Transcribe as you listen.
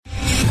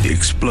The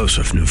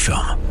explosive new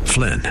film,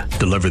 Flynn,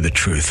 deliver the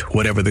truth,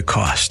 whatever the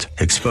cost,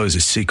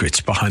 exposes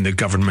secrets behind the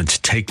government's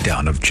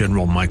takedown of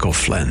General Michael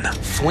Flynn.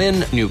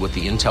 Flynn knew what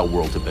the intel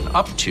world had been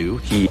up to.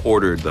 He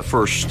ordered the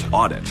first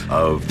audit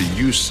of the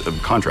use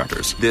of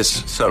contractors.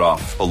 This set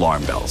off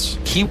alarm bells.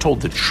 He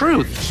told the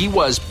truth. He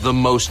was the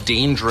most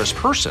dangerous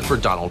person for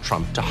Donald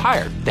Trump to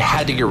hire. They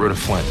had to get rid of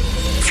Flynn.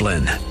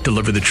 Flynn,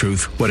 deliver the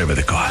truth, whatever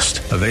the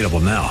cost. Available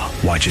now.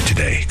 Watch it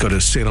today. Go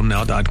to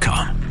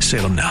salemnow.com.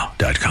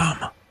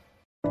 salemnow.com.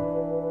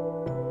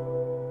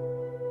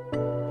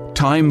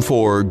 Time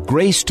for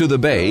Grace to the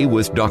Bay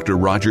with Dr.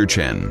 Roger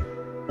Chen.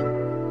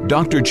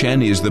 Dr.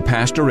 Chen is the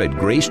pastor at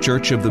Grace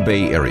Church of the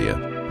Bay Area,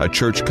 a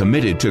church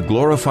committed to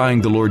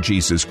glorifying the Lord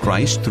Jesus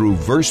Christ through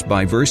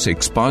verse-by-verse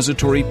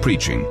expository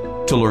preaching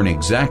to learn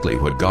exactly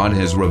what God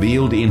has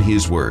revealed in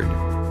His Word.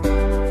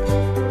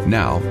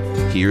 Now,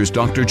 here's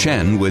Dr.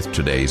 Chen with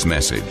today's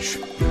message.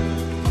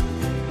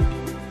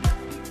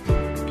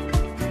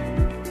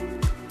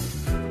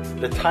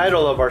 The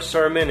title of our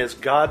sermon is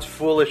God's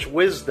Foolish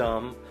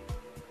Wisdom.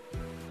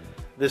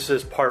 This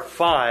is part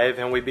 5,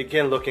 and we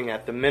begin looking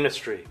at the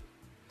ministry.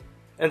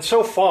 And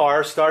so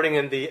far, starting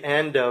in the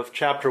end of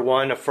chapter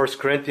 1 of 1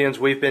 Corinthians,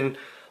 we've been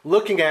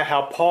looking at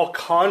how Paul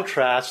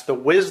contrasts the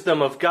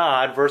wisdom of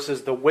God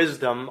versus the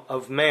wisdom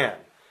of man.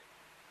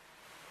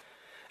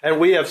 And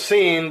we have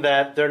seen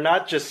that they're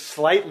not just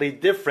slightly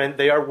different,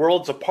 they are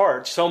worlds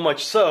apart, so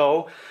much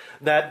so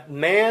that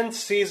man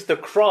sees the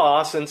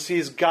cross and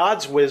sees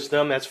God's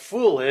wisdom as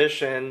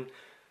foolish, and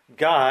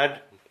God,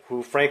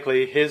 who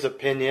frankly his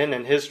opinion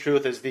and his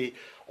truth is the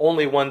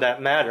only one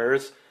that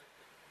matters,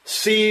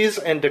 sees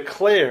and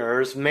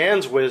declares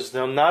man's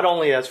wisdom not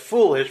only as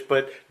foolish,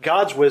 but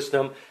God's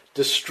wisdom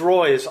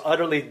destroys,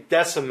 utterly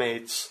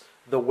decimates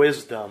the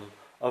wisdom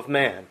of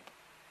man.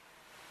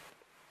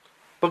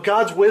 But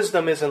God's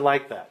wisdom isn't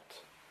like that.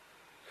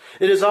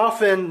 It is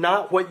often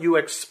not what you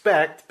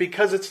expect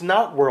because it's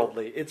not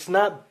worldly. It's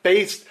not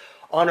based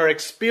on our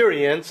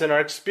experience, and our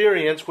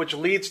experience which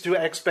leads to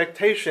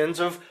expectations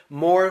of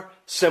more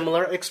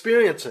similar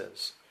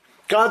experiences.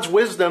 God's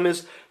wisdom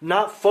is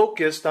not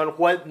focused on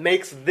what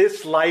makes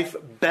this life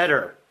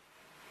better.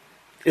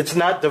 It's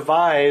not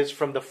devised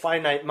from the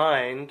finite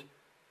mind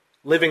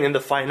living in the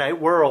finite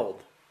world.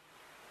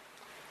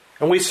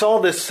 And we saw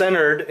this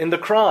centered in the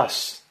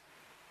cross.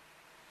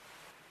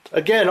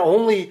 Again,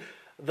 only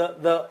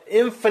the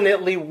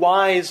infinitely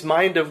wise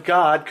mind of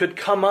God could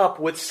come up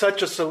with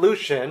such a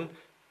solution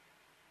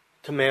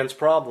to man's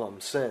problem,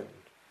 sin.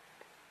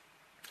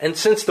 And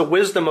since the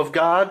wisdom of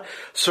God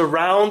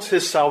surrounds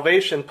His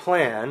salvation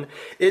plan,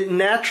 it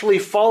naturally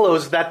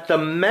follows that the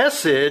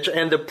message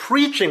and the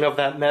preaching of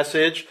that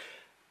message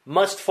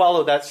must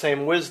follow that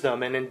same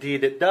wisdom, and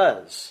indeed it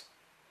does.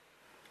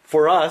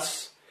 For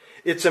us,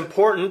 it's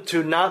important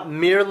to not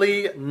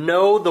merely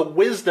know the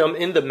wisdom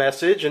in the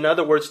message, in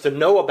other words, to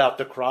know about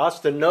the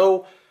cross, to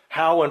know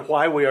how and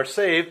why we are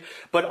saved,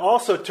 but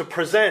also to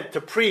present,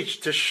 to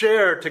preach, to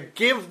share, to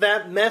give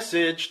that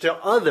message to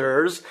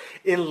others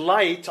in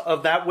light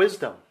of that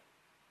wisdom.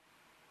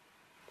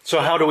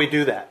 So how do we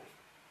do that?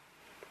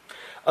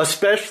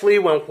 Especially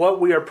when what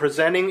we are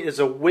presenting is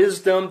a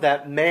wisdom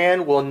that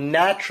man will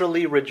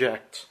naturally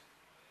reject.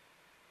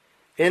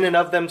 In and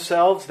of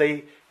themselves,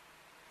 they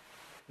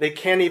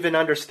can't even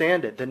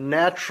understand it. The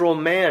natural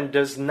man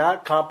does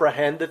not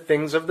comprehend the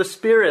things of the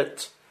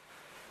Spirit.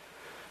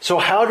 So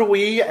how do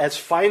we, as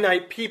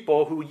finite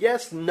people who,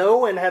 yes,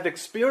 know and have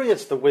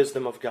experienced the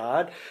wisdom of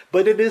God,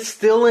 but it is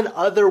still an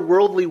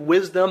otherworldly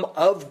wisdom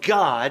of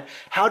God,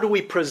 how do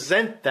we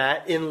present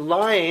that in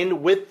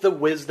line with the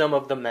wisdom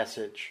of the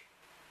message?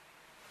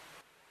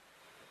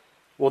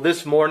 Well,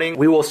 this morning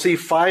we will see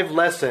 5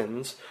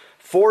 lessons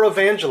for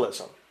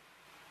evangelism,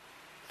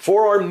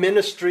 for our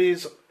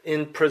ministries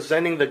in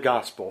presenting the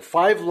gospel.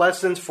 5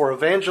 lessons for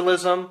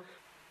evangelism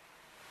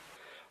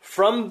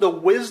from the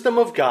wisdom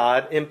of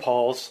God in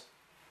Paul's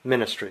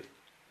ministry.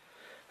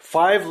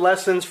 5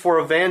 lessons for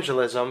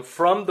evangelism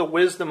from the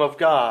wisdom of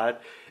God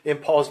in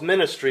Paul's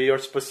ministry, or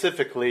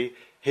specifically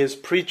his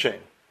preaching.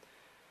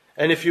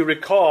 And if you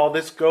recall,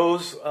 this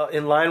goes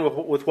in line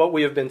with what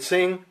we have been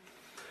seeing,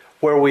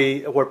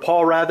 where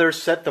Paul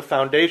set the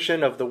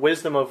foundation of the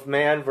wisdom of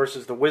man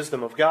versus the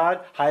wisdom of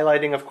God,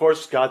 highlighting, of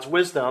course, God's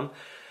wisdom.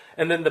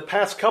 And then the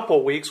past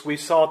couple weeks, we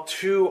saw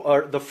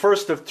the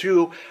first of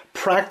 2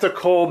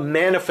 practical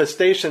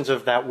manifestations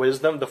of that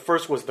wisdom. The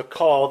first was the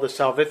call, the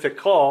salvific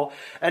call.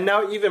 And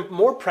now even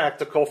more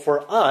practical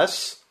for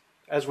us,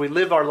 as we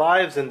live our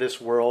lives in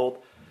this world,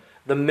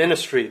 the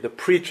ministry, the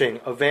preaching,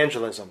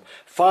 evangelism.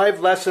 5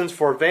 lessons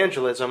for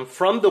evangelism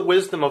from the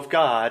wisdom of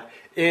God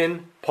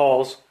in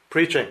Paul's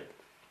preaching.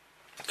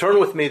 Turn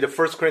with me to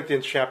 1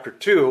 Corinthians chapter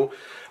 2,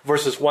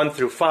 verses 1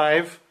 through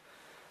 5.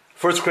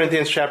 1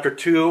 Corinthians chapter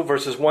 2,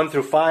 verses 1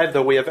 through 5,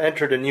 though we have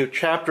entered a new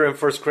chapter in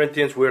 1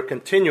 Corinthians, we are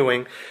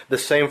continuing the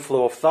same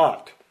flow of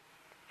thought.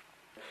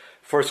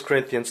 1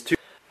 Corinthians 2,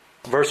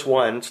 verse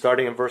 1,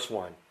 starting in verse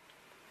 1.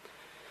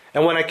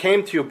 And when I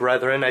came to you,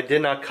 brethren, I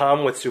did not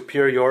come with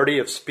superiority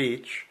of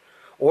speech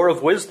or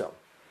of wisdom,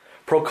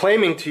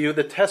 proclaiming to you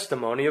the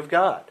testimony of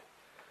God.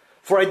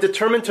 For I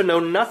determined to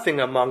know nothing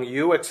among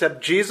you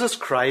except Jesus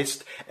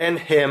Christ and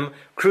him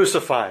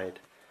crucified.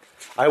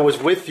 I was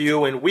with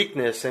you in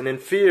weakness and in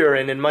fear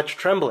and in much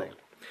trembling.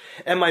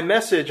 And my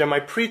message and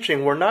my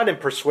preaching were not in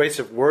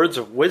persuasive words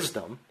of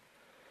wisdom,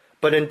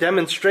 but in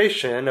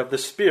demonstration of the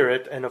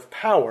Spirit and of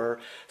power,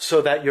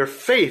 so that your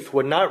faith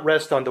would not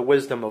rest on the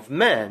wisdom of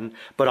men,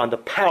 but on the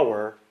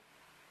power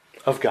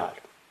of God.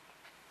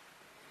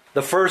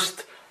 The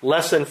first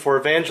lesson for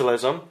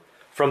evangelism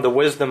from the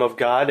wisdom of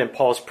God in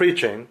Paul's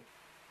preaching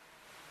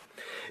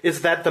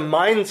is that the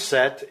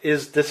mindset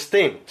is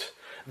distinct.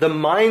 The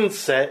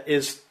mindset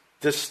is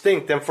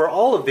distinct. And for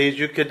all of these,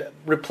 you could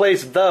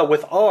replace the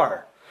with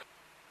are.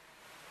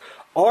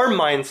 Our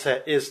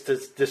mindset is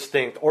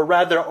distinct, or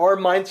rather, our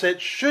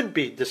mindset should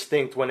be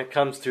distinct when it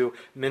comes to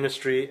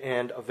ministry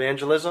and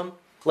evangelism.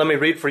 Let me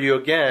read for you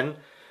again,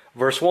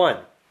 verse 1.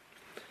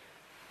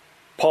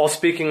 Paul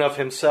speaking of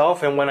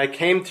himself, and when I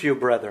came to you,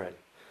 brethren,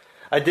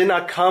 I did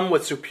not come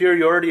with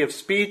superiority of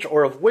speech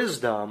or of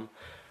wisdom,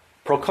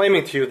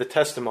 proclaiming to you the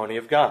testimony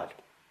of God.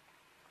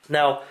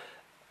 Now,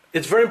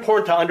 it's very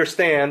important to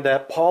understand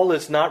that Paul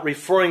is not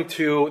referring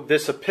to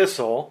this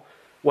epistle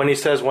when he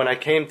says, when I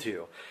came to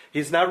you.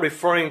 He's not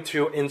referring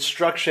to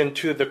instruction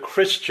to the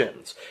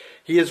Christians.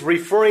 He is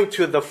referring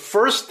to the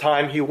first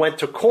time he went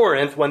to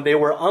Corinth when they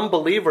were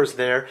unbelievers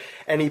there,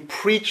 and he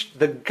preached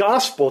the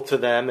gospel to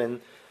them,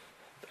 and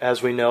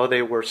as we know,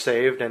 they were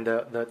saved, and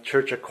the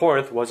church at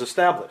Corinth was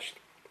established.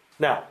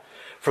 Now,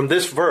 from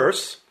this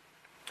verse,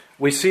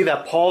 we see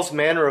that Paul's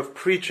manner of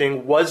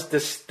preaching was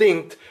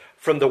distinct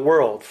from the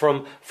world,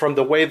 from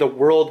the way the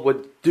world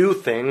would do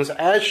things,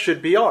 as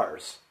should be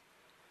ours.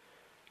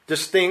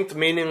 Distinct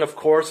meaning, of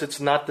course,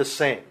 it's not the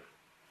same.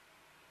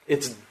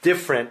 It's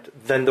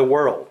different than the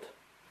world.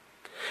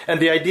 And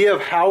the idea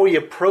of how he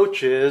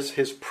approaches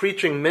his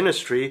preaching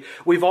ministry,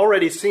 we've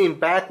already seen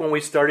back when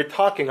we started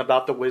talking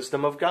about the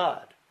wisdom of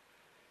God.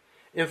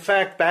 In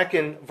fact, back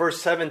in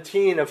verse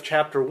 17 of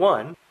chapter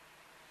 1,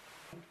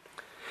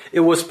 it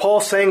was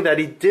Paul saying that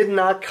he did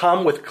not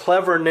come with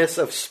cleverness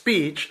of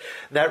speech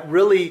that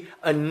really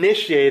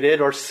initiated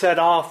or set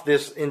off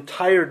this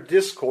entire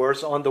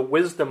discourse on the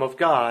wisdom of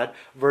God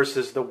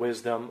versus the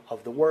wisdom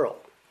of the world.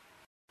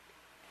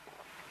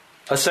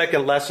 A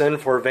second lesson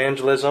for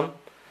evangelism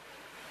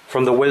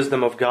from the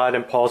wisdom of God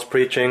in Paul's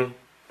preaching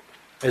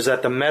is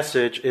that the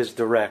message is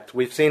direct.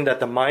 We've seen that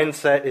the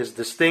mindset is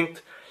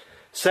distinct.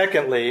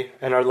 Secondly,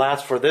 and our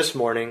last for this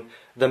morning,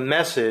 the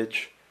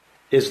message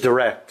is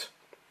direct.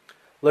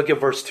 Look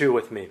at verse 2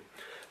 with me.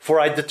 For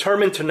I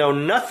determined to know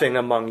nothing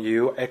among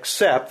you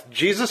except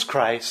Jesus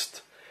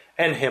Christ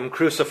and him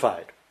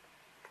crucified.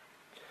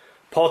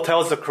 Paul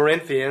tells the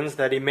Corinthians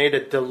that he made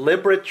a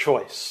deliberate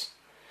choice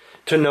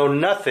to know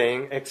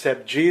nothing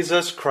except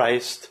Jesus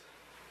Christ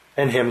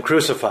and him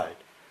crucified.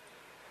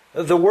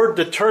 The word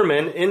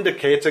determine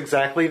indicates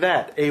exactly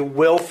that, a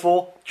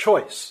willful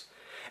choice.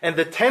 And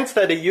the tense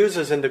that he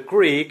uses in the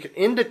Greek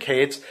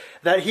indicates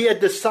that he had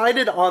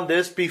decided on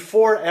this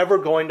before ever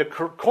going to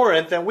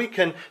Corinth, and we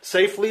can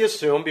safely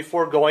assume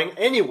before going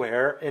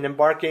anywhere and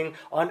embarking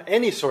on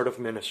any sort of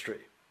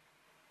ministry,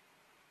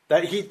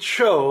 that he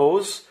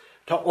chose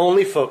to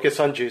only focus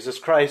on Jesus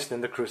Christ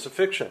and the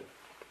crucifixion.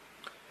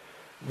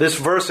 This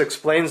verse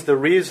explains the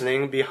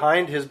reasoning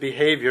behind his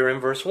behavior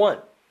in verse 1.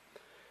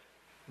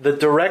 The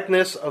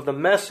directness of the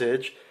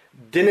message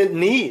didn't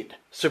need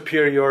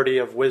superiority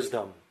of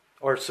wisdom,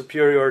 or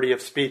superiority of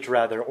speech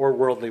rather, or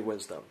worldly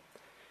wisdom.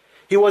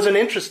 He wasn't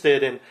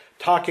interested in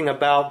talking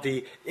about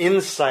the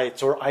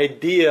insights or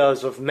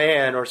ideas of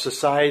man or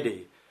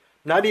society,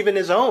 not even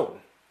his own.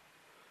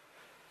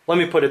 Let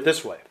me put it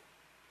this way.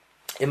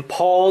 In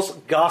Paul's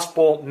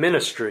gospel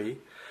ministry,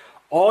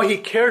 all he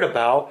cared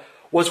about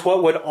was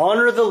what would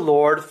honor the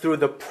Lord through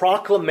the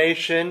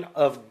proclamation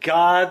of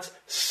God's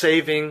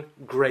saving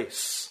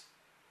grace.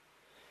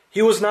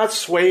 He was not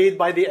swayed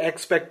by the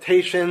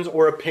expectations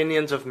or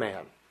opinions of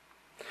man.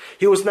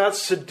 He was not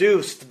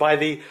seduced by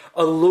the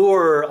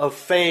allure of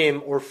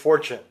fame or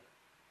fortune.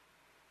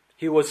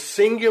 He was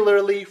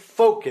singularly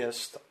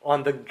focused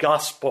on the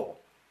gospel.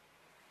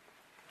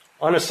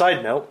 On a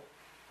side note,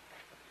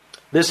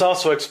 this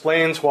also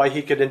explains why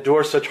he could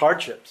endure such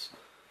hardships,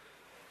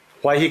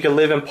 why he could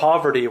live in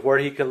poverty, where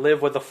he could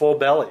live with a full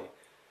belly,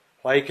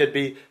 why he could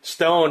be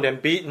stoned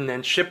and beaten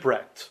and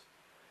shipwrecked,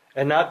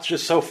 and not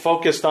just so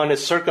focused on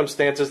his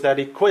circumstances that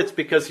he quits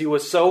because he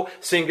was so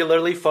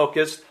singularly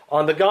focused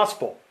on the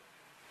gospel.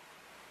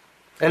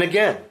 And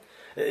again,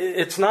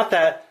 it's not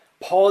that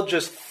Paul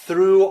just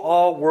threw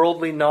all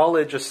worldly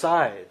knowledge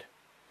aside.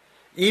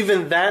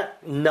 Even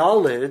that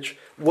knowledge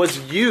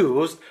was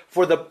used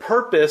for the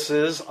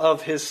purposes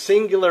of his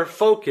singular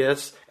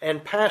focus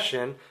and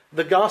passion,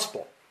 the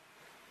gospel.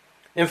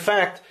 In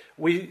fact,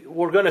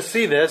 we're going to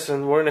see this,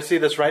 and we're going to see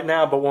this right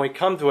now, but when we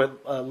come to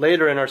it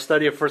later in our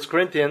study of 1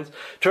 Corinthians,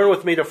 turn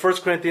with me to 1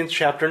 Corinthians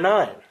chapter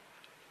 9.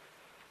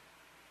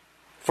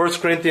 1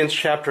 Corinthians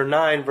chapter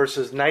 9,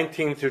 verses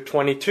 19 through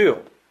 22.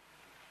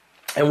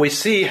 And we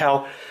see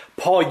how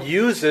Paul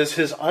uses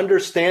his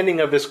understanding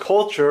of his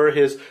culture,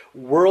 his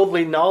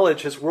worldly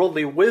knowledge, his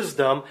worldly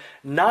wisdom,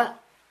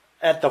 not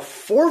at the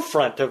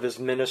forefront of his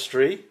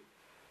ministry,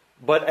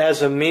 but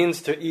as a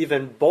means to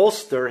even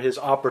bolster his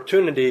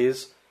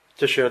opportunities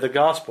to share the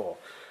gospel.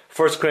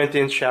 1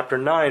 Corinthians chapter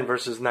 9,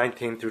 verses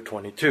 19 through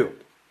 22.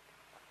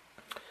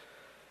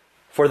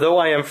 For though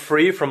I am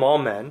free from all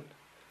men,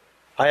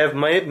 I have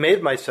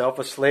made myself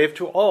a slave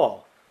to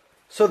all,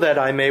 so that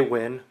I may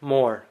win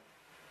more.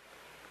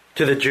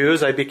 To the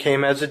Jews I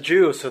became as a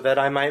Jew, so that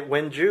I might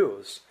win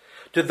Jews.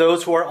 To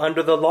those who are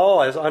under the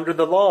law, as under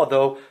the law,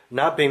 though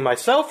not being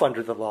myself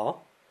under the law,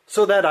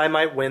 so that I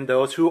might win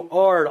those who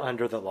are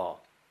under the law.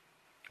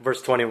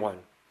 Verse 21.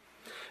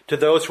 To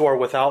those who are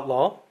without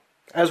law,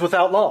 as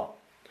without law,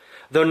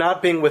 though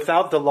not being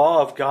without the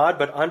law of God,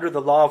 but under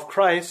the law of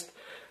Christ,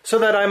 so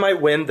that I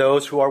might win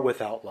those who are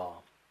without law.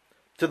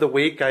 To the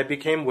weak I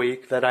became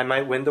weak, that I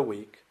might win the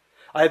weak.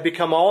 I have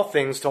become all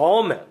things to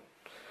all men,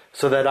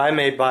 so that I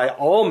may by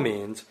all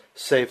means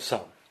save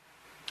some.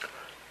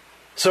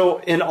 So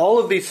in all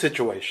of these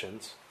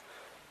situations,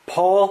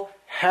 Paul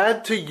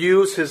had to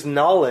use his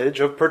knowledge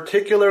of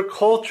particular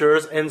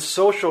cultures and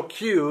social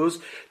cues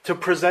to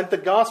present the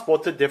gospel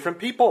to different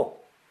people.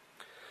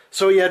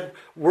 So he had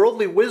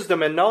worldly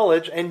wisdom and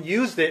knowledge and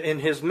used it in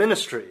his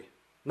ministry,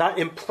 not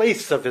in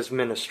place of his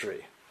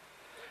ministry.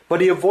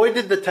 But he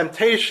avoided the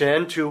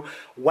temptation to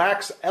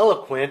wax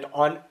eloquent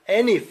on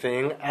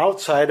anything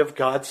outside of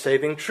God's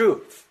saving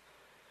truth.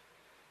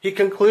 He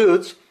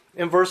concludes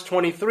in verse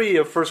 23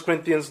 of 1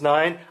 Corinthians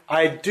 9,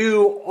 I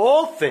do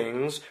all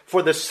things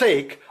for the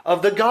sake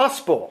of the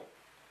gospel.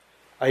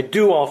 I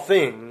do all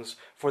things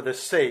for the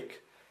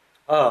sake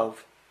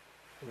of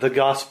the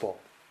gospel.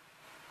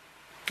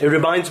 It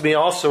reminds me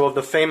also of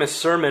the famous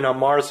sermon on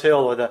Mars Hill,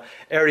 or the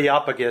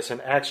Areopagus,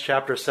 in Acts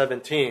chapter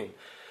 17.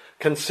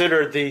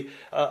 Considered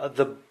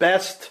the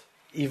best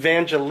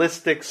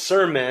evangelistic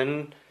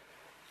sermon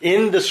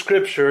in the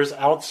scriptures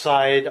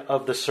outside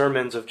of the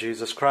sermons of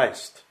Jesus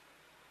Christ.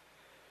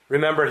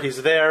 Remember,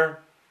 he's there.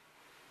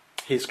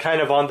 He's kind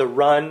of on the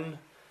run,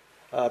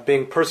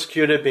 being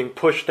persecuted, being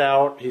pushed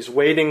out. He's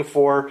waiting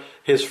for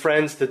his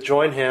friends to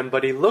join him,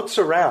 but he looks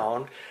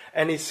around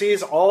and he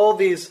sees all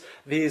these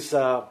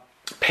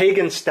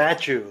pagan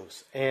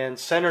statues and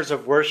centers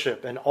of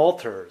worship and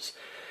altars.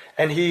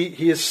 And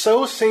he is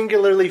so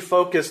singularly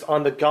focused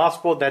on the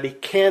gospel that he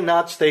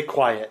cannot stay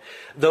quiet.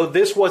 Though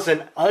this was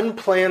an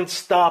unplanned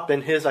stop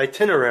in his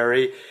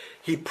itinerary,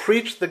 he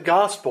preached the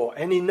gospel.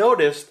 And he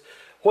noticed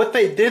what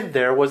they did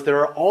there was there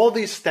are all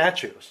these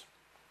statues.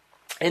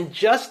 And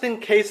just in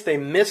case they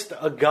missed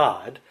a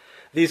god,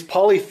 these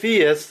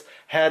polytheists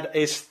had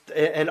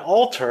an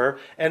altar,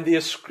 and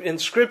the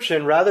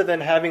inscription, rather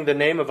than having the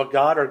name of a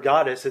god or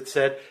goddess, it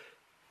said,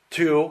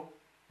 to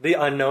the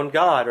unknown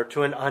god, or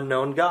to an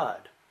unknown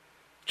god,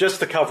 just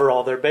to cover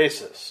all their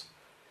bases.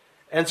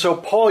 And so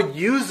Paul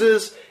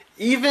uses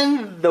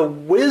even the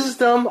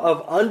wisdom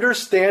of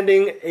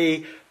understanding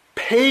a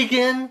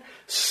pagan,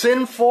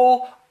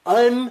 sinful,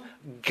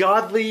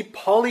 ungodly,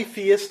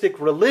 polytheistic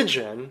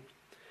religion,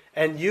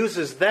 and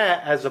uses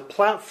that as a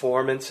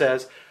platform and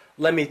says,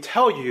 let me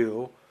tell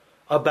you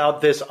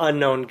about this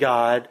unknown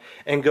God,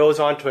 and goes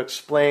on to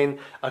explain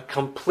a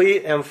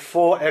complete and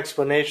full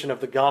explanation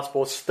of the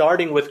gospel,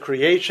 starting with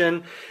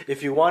creation.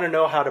 If you want to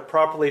know how to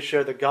properly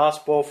share the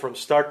gospel from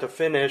start to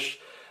finish,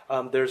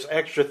 there's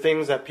extra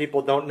things that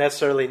people don't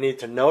necessarily need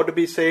to know to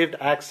be saved.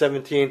 Acts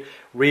 17,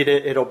 read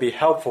it, it'll be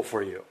helpful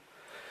for you.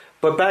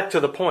 But back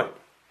to the point.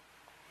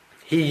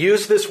 He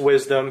used this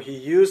wisdom, he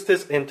used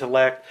his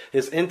intellect,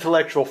 his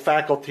intellectual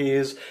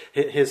faculties,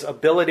 his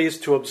abilities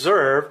to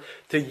observe,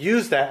 to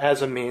use that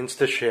as a means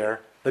to share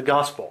the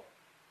gospel.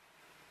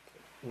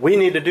 We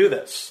need to do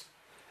this.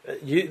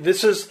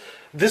 This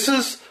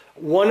is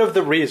one of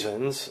the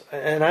reasons,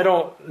 and I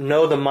don't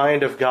know the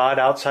mind of God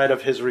outside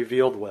of his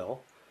revealed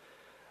will,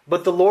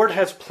 but the Lord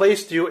has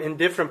placed you in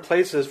different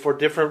places for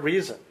different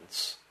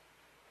reasons.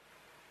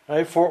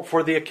 Right?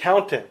 For the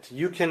accountant,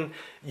 you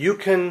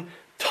can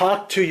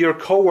talk to your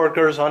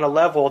coworkers on a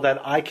level that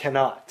I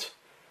cannot.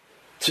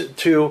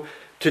 To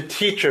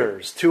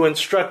teachers, to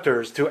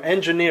instructors, to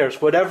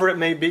engineers, whatever it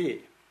may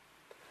be.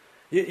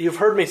 You've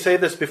heard me say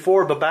this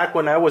before, but back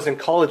when I was in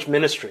college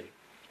ministry,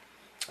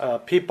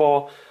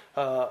 people,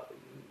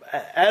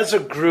 as a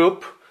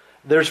group,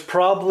 there's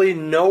probably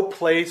no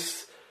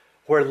place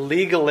where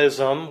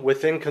legalism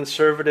within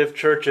conservative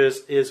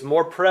churches is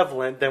more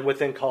prevalent than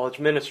within college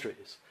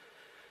ministries.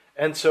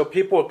 And so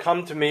people would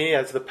come to me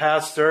as the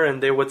pastor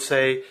and they would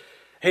say,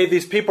 hey,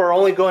 these people are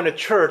only going to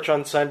church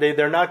on Sunday.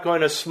 They're not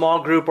going to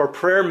small group or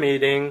prayer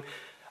meeting.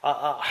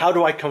 How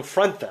do I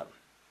confront them?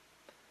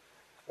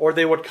 Or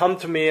they would come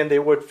to me and they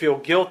would feel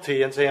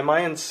guilty and say, am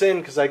I in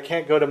sin because I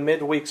can't go to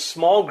midweek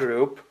small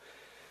group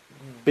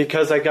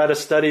because I got to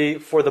study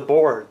for the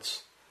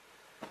boards?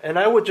 And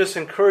I would just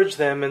encourage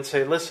them and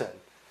say, listen,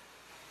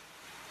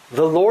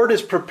 the Lord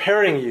is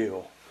preparing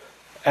you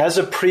as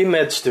a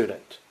pre-med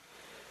student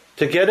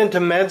to get into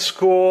med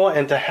school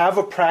and to have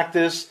a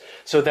practice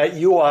so that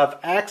you will have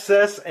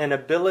access and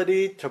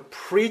ability to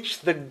preach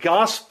the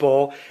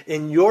gospel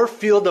in your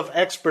field of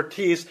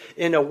expertise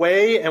in a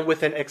way and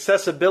with an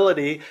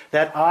accessibility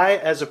that I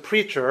as a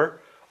preacher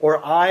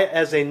or I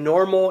as a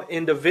normal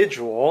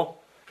individual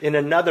in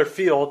another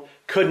field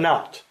could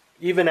not,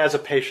 even as a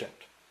patient.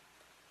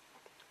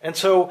 And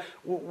so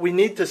we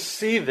need to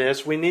see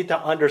this. We need to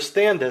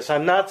understand this.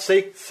 I'm not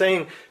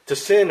saying to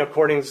sin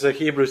according to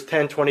Hebrews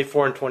 10,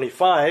 24 and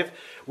 25.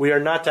 We are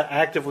not to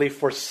actively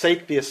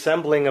forsake the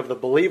assembling of the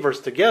believers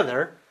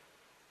together.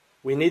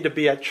 We need to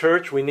be at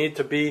church. We need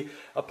to be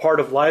a part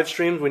of live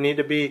streams. We need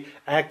to be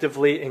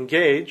actively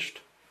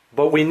engaged.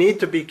 But we need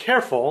to be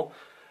careful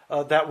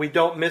that we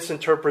don't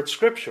misinterpret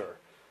Scripture.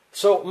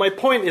 So my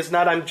point is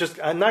not,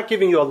 I'm not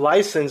giving you a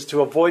license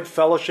to avoid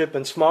fellowship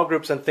and small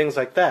groups and things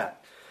like that.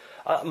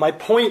 My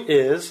point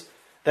is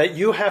that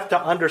you have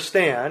to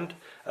understand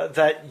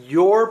that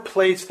your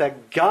place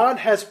that God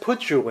has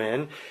put you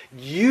in,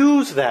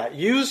 use that.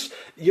 Use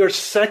your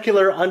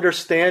secular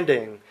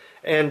understanding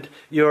and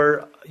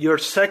your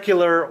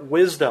secular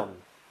wisdom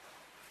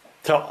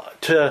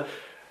to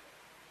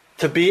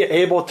be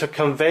able to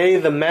convey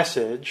the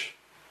message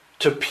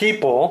to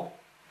people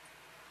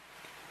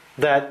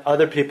that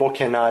other people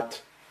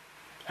cannot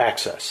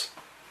access.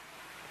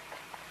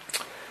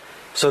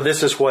 So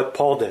this is what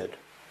Paul did.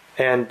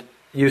 And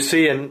you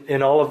see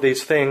in all of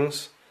these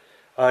things,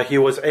 he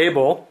was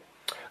able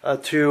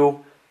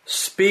to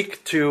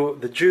speak to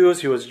the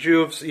Jews. He was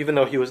Jews, even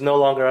though he was no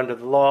longer under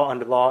law,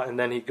 and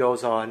then he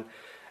goes on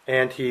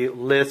and he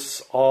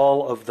lists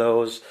all of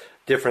those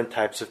different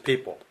types of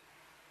people.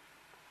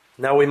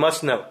 Now we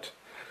must note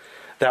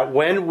that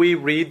when we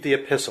read the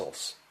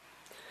epistles,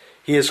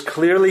 he is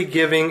clearly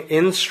giving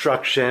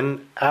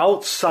instruction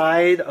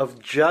outside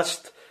of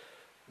just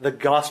the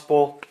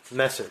gospel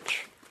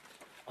message.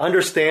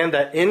 Understand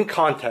that in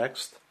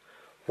context,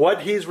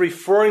 what he's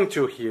referring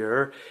to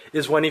here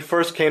is when he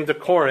first came to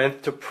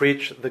Corinth to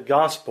preach the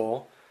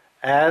gospel,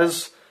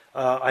 as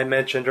I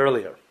mentioned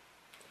earlier.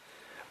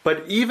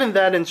 But even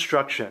that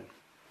instruction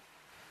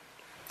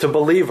to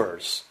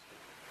believers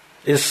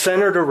is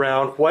centered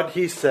around what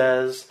he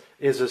says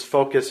is his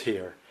focus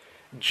here.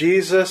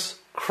 Jesus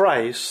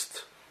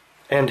Christ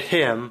and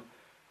him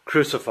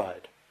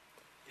crucified.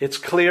 It's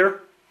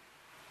clear.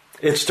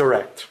 It's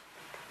direct.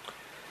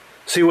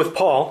 See, with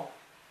Paul,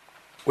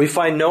 we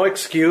find no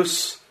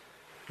excuse,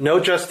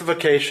 no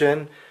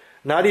justification,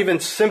 not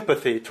even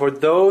sympathy toward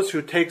those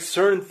who take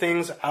certain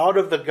things out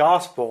of the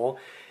gospel,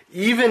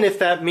 even if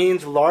that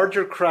means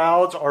larger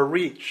crowds are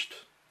reached.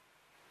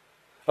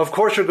 Of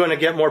course, you're going to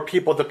get more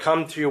people to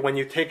come to you when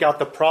you take out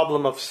the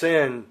problem of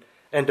sin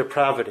and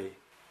depravity.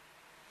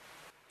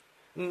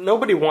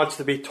 Nobody wants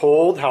to be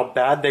told how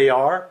bad they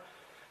are,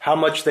 how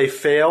much they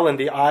fail in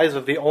the eyes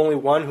of the only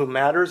one who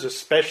matters,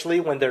 especially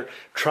when they're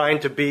trying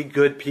to be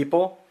good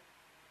people.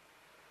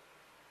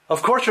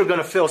 Of course you're going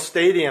to fill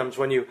stadiums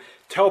when you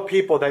tell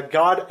people that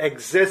God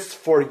exists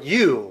for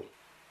you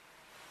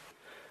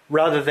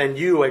rather than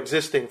you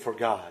existing for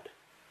God.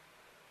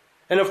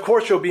 And of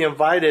course you'll be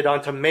invited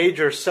onto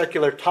major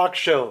secular talk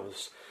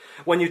shows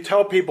when you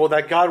tell people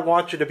that God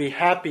wants you to be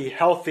happy,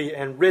 healthy,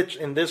 and rich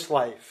in this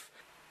life.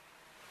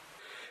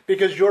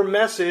 Because your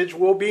message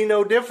will be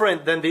no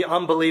different than the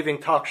unbelieving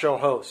talk show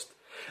host.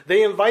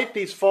 They invite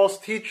these false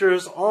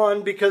teachers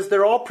on because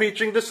they're all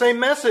preaching the same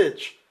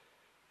message.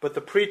 But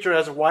the preacher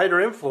has a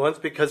wider influence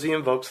because he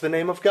invokes the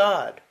name of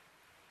God.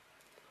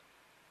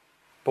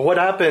 But what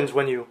happens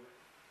when you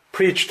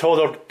preach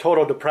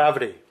total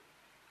depravity,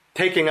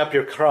 taking up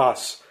your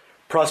cross,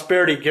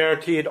 prosperity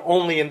guaranteed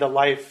only in the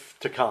life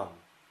to come?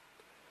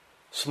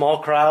 Small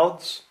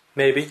crowds?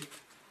 Maybe.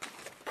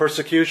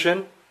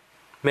 Persecution?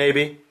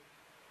 Maybe.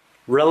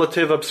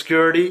 Relative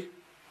obscurity?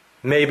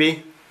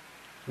 Maybe.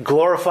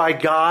 Glorify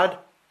God?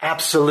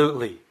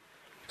 Absolutely.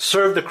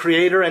 Serve the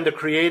Creator and the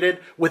created?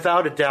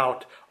 Without a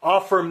doubt.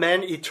 Offer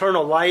men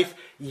eternal life?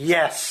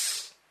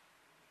 Yes.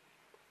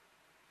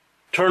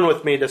 Turn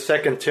with me to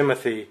 2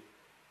 Timothy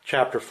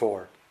chapter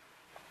 4.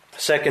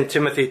 2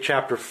 Timothy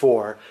chapter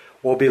 4.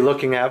 We'll be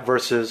looking at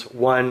verses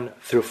 1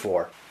 through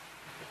 4.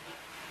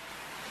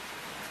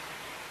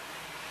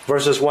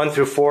 Verses 1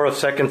 through 4 of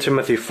 2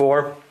 Timothy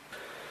 4.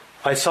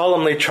 I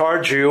solemnly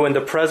charge you in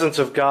the presence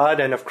of God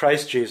and of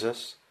Christ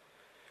Jesus,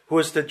 who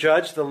is to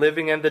judge the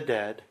living and the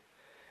dead,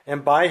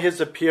 and by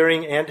his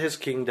appearing and his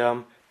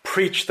kingdom,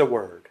 preach the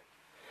word.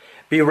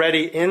 Be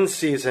ready in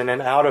season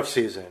and out of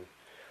season.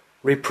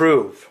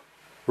 Reprove,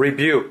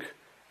 rebuke,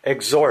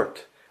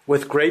 exhort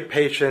with great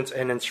patience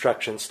and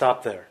instruction.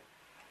 Stop there.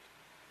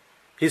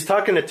 He's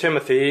talking to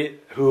Timothy,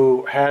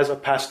 who has a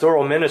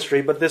pastoral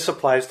ministry, but this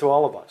applies to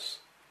all of us.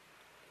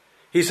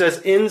 He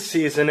says in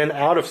season and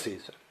out of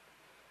season.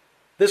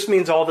 This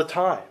means all the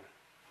time.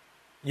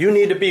 You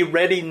need to be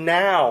ready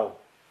now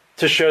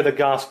to share the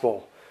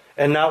gospel,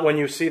 and not when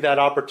you see that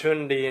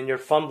opportunity and you're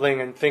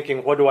fumbling and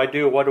thinking, what do I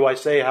do? What do I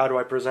say? How do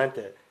I present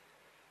it?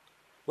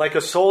 Like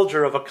a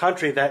soldier of a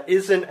country that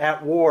isn't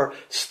at war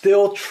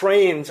still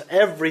trains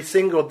every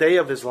single day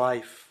of his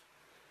life.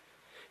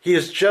 He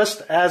is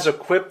just as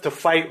equipped to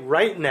fight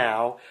right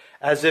now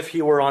as if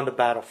he were on the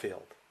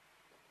battlefield.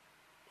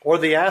 Or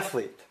the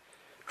athlete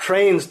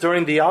trains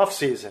during the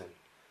off-season.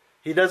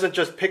 He doesn't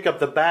just pick up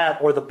the bat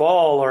or the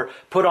ball or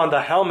put on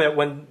the helmet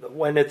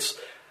when it's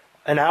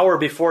an hour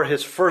before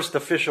his first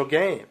official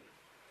game.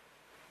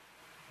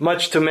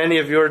 Much to many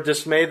of your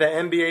dismay, the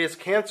NBA is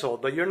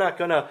canceled, but you're not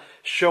going to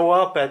show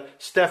up at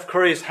Steph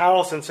Curry's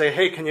house and say,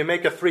 hey, can you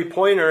make a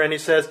three-pointer? And he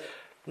says,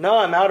 no,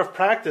 I'm out of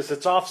practice.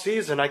 It's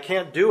off-season. I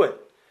can't do it.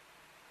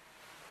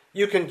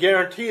 You can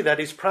guarantee that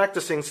he's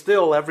practicing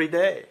still every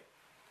day.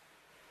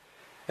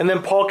 And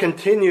then Paul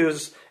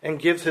continues and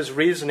gives his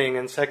reasoning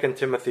in 2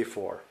 Timothy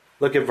 4.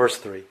 Look at verse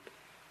 3.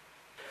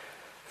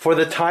 For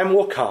the time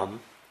will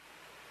come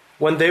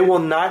when they will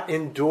not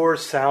endure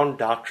sound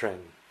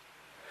doctrine,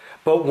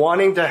 but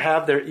wanting to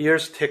have their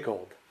ears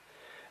tickled,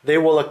 they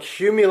will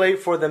accumulate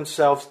for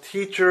themselves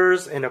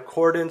teachers in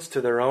accordance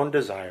to their own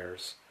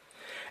desires,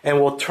 and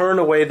will turn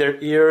away their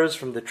ears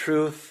from the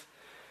truth,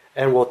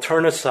 and will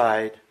turn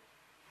aside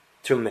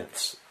to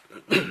myths.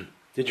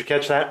 Did you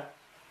catch that?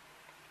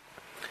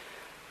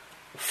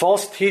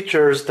 False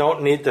teachers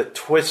don't need to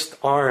twist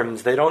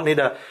arms. They don't need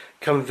to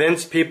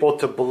convince people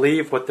to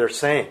believe what they're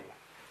saying.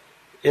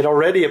 It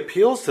already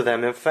appeals to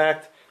them. In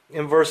fact,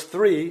 in verse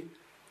 3,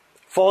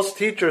 false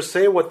teachers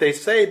say what they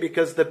say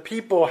because the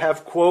people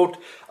have, quote,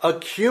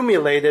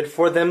 accumulated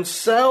for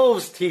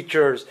themselves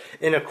teachers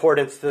in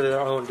accordance to their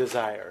own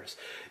desires.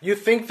 You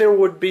think there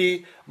would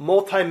be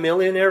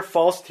multimillionaire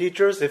false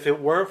teachers if it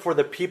weren't for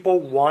the people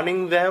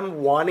wanting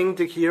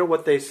to hear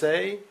what they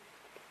say?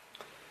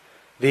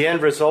 The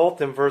end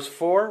result in verse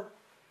 4,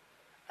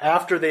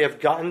 after they have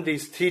gotten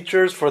these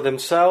teachers for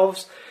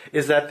themselves,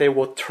 is that they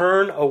will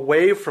turn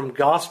away from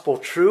gospel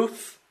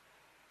truth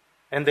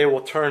and they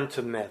will turn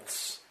to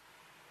myths.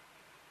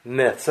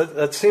 Myths.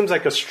 That seems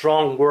like a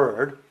strong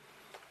word.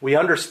 We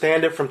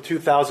understand it from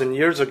 2,000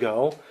 years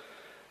ago.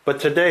 But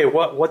today,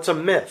 what's a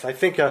myth? I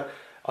think in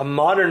a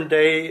modern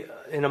day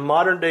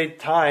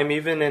time,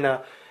 even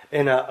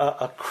in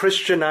a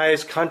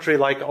Christianized country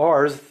like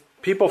ours,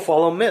 people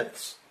follow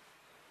myths.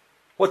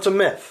 What's a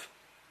myth?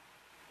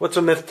 What's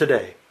a myth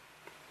today?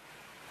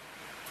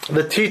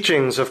 The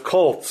teachings of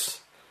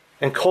cults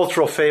and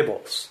cultural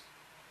fables.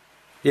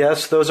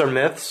 Yes, those are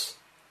myths.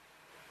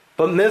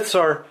 But myths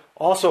are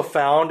also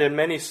found in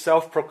many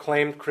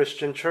self-proclaimed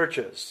Christian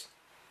churches.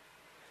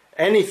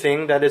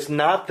 Anything that is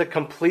not the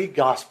complete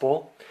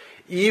gospel,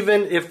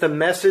 even if the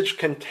message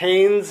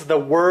contains the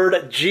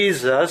word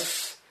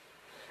Jesus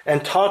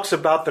and talks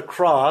about the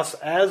cross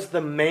as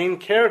the main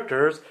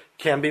characters,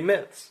 can be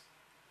myths.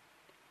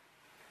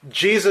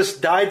 Jesus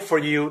died for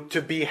you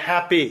to be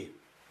happy.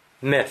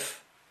 Myth.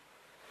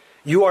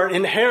 You are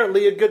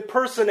inherently a good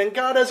person and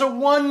God has a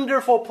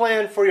wonderful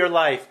plan for your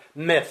life.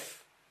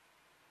 Myth.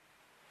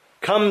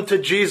 Come to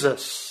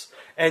Jesus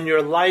and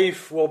your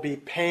life will be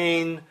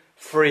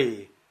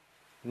pain-free.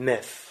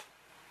 Myth.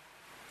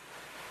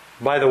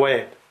 By the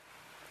way,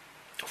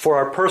 for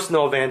our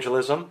personal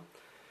evangelism,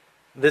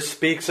 this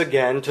speaks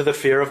again to the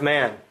fear of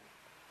man.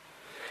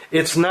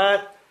 It's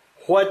not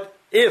what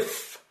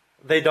if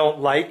they don't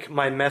like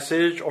my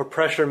message or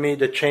pressure me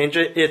to change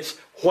it. It's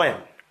when.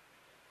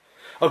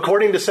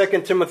 According to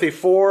 2 Timothy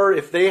 4,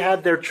 if they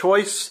had their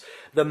choice,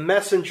 the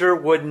messenger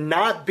would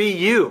not be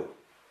you,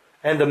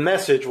 and the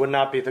message would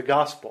not be the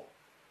gospel.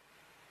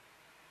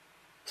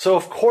 So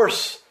of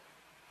course,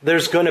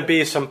 there's going to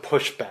be some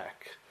pushback.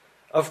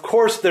 Of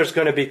course, there's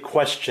going to be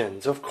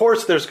questions. Of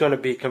course, there's going to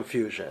be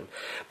confusion.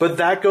 But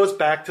that goes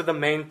back to the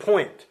main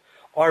point.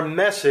 Our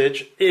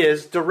message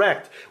is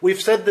direct.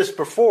 We've said this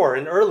before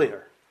and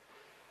earlier.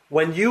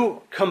 When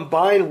you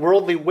combine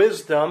worldly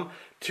wisdom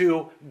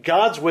to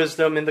God's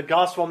wisdom in the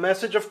gospel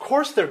message, of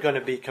course they're going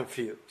to be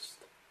confused.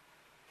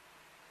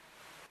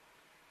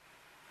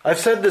 I've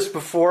said this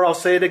before, I'll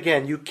say it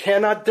again. You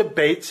cannot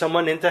debate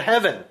someone into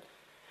heaven.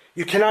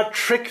 You cannot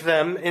trick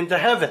them into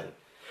heaven.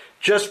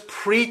 Just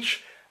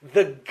preach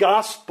the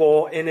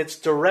gospel in its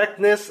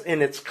directness,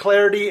 in its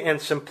clarity and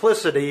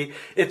simplicity.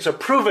 It's a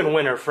proven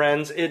winner,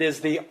 friends. It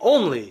is the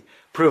only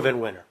proven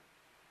winner.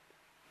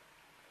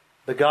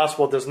 The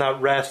gospel does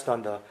not rest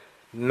on the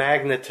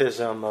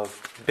magnetism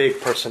of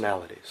big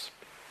personalities.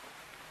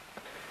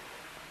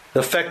 The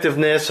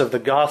effectiveness of the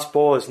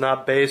gospel is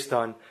not based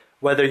on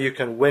whether you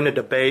can win a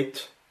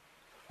debate,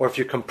 or if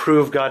you can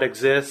prove God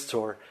exists,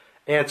 or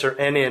answer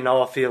any and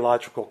all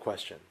theological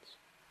questions.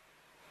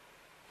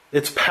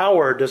 Its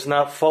power does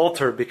not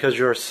falter because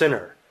you're a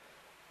sinner,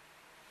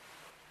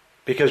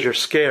 because you're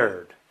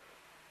scared,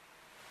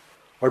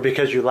 or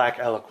because you lack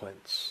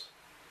eloquence.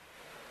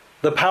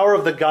 The power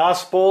of the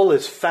gospel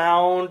is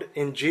found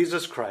in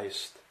Jesus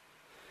Christ.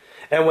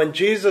 And when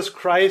Jesus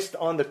Christ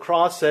on the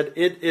cross said,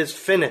 "It is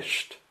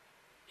finished,"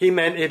 he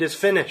meant it is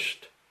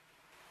finished.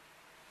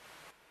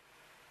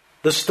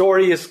 The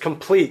story is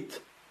complete.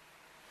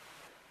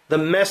 The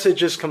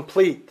message is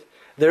complete.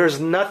 There is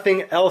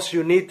nothing else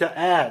you need to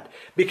add,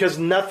 because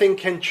nothing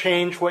can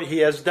change what he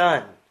has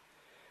done.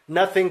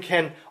 Nothing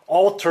can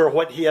alter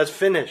what he has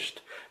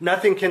finished.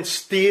 Nothing can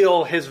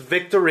steal his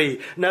victory.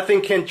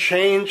 Nothing can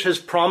change his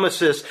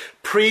promises.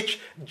 Preach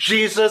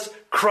Jesus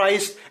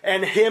Christ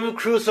and him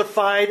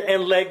crucified,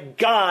 and let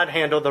God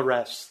handle the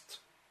rest.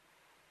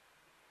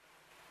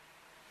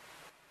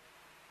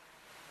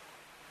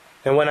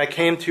 And when I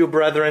came to you,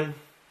 brethren,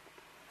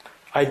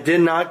 I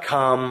did not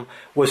come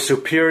with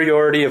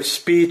superiority of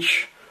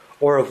speech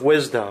or of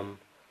wisdom,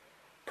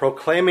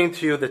 proclaiming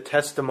to you the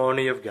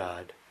testimony of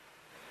God.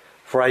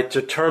 For I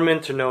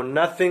determined to know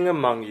nothing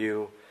among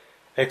you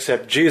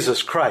except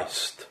Jesus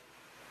Christ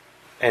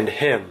and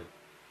him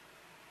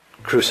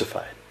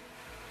crucified.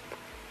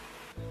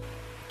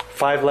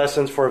 5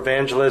 lessons for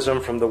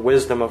evangelism from the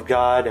wisdom of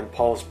God in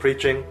Paul's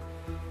preaching.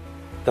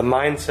 The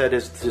mindset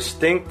is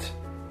distinct.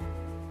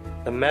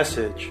 The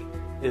message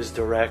is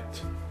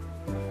direct.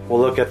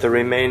 We'll look at the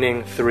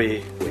remaining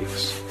 3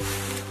 weeks.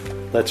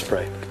 Let's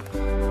pray.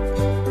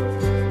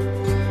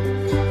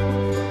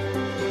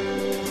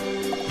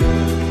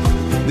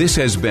 This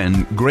has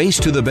been Grace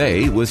to the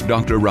Bay with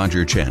Dr.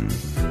 Roger Chen.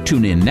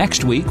 Tune in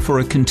next week for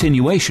a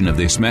continuation of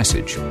this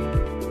message.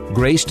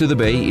 Grace to the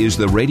Bay is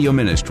the radio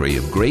ministry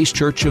of Grace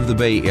Church of the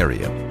Bay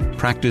Area,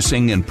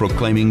 practicing and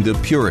proclaiming the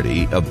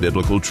purity of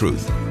biblical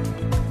truth.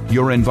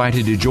 You're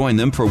invited to join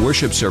them for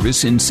worship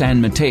service in San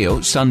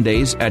Mateo,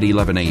 Sundays at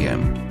 11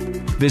 a.m.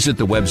 Visit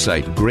the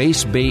website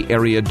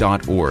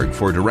gracebayarea.org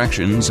for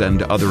directions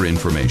and other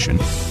information,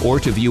 or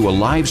to view a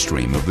live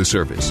stream of the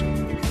service.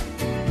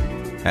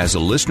 As a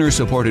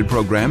listener-supported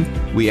program,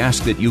 we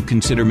ask that you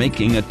consider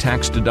making a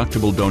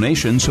tax-deductible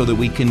donation so that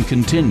we can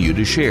continue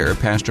to share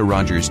Pastor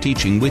Roger's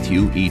teaching with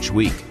you each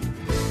week.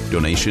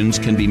 Donations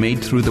can be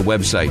made through the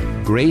website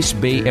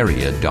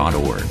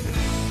gracebayarea.org.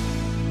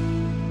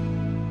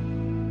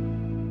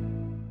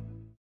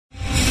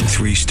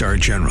 3-star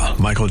General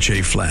Michael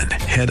J. Flynn,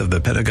 head of the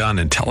Pentagon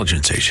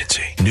Intelligence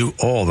Agency, knew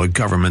all the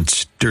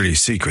government's dirty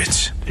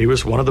secrets. He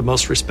was one of the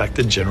most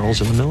respected generals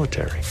in the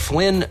military.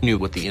 Flynn knew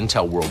what the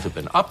intel world had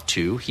been up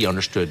to. He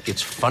understood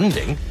its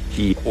funding.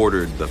 He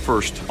ordered the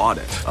first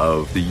audit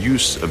of the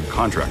use of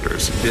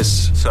contractors.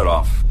 This set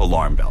off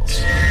alarm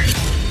bells.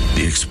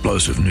 The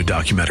explosive new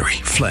documentary,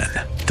 Flynn,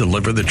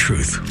 Deliver the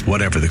Truth,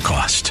 Whatever the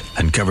Cost,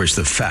 uncovers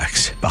the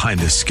facts behind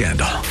this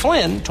scandal.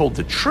 Flynn told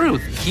the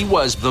truth. He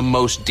was the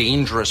most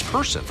dangerous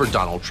person for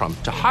Donald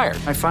Trump to hire.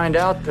 I find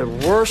out the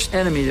worst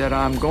enemy that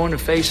I'm going to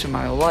face in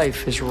my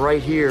life is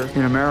right here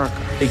in America.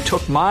 They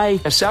took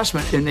my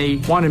assessment and they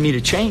wanted me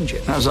to change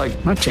it. And I was like,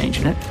 I'm not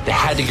changing it. They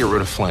had to get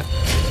rid of Flynn.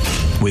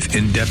 With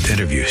in-depth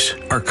interviews,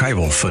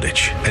 archival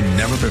footage, and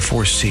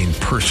never-before-seen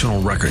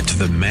personal records of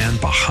the man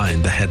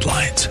behind the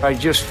headlines. I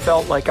just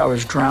felt like I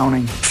was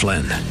drowning.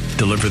 Flynn,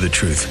 Deliver the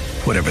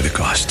Truth, Whatever the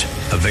Cost.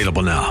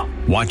 Available now.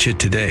 Watch it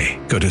today.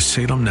 Go to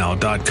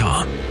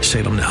salemnow.com.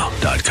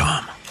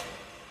 salemnow.com.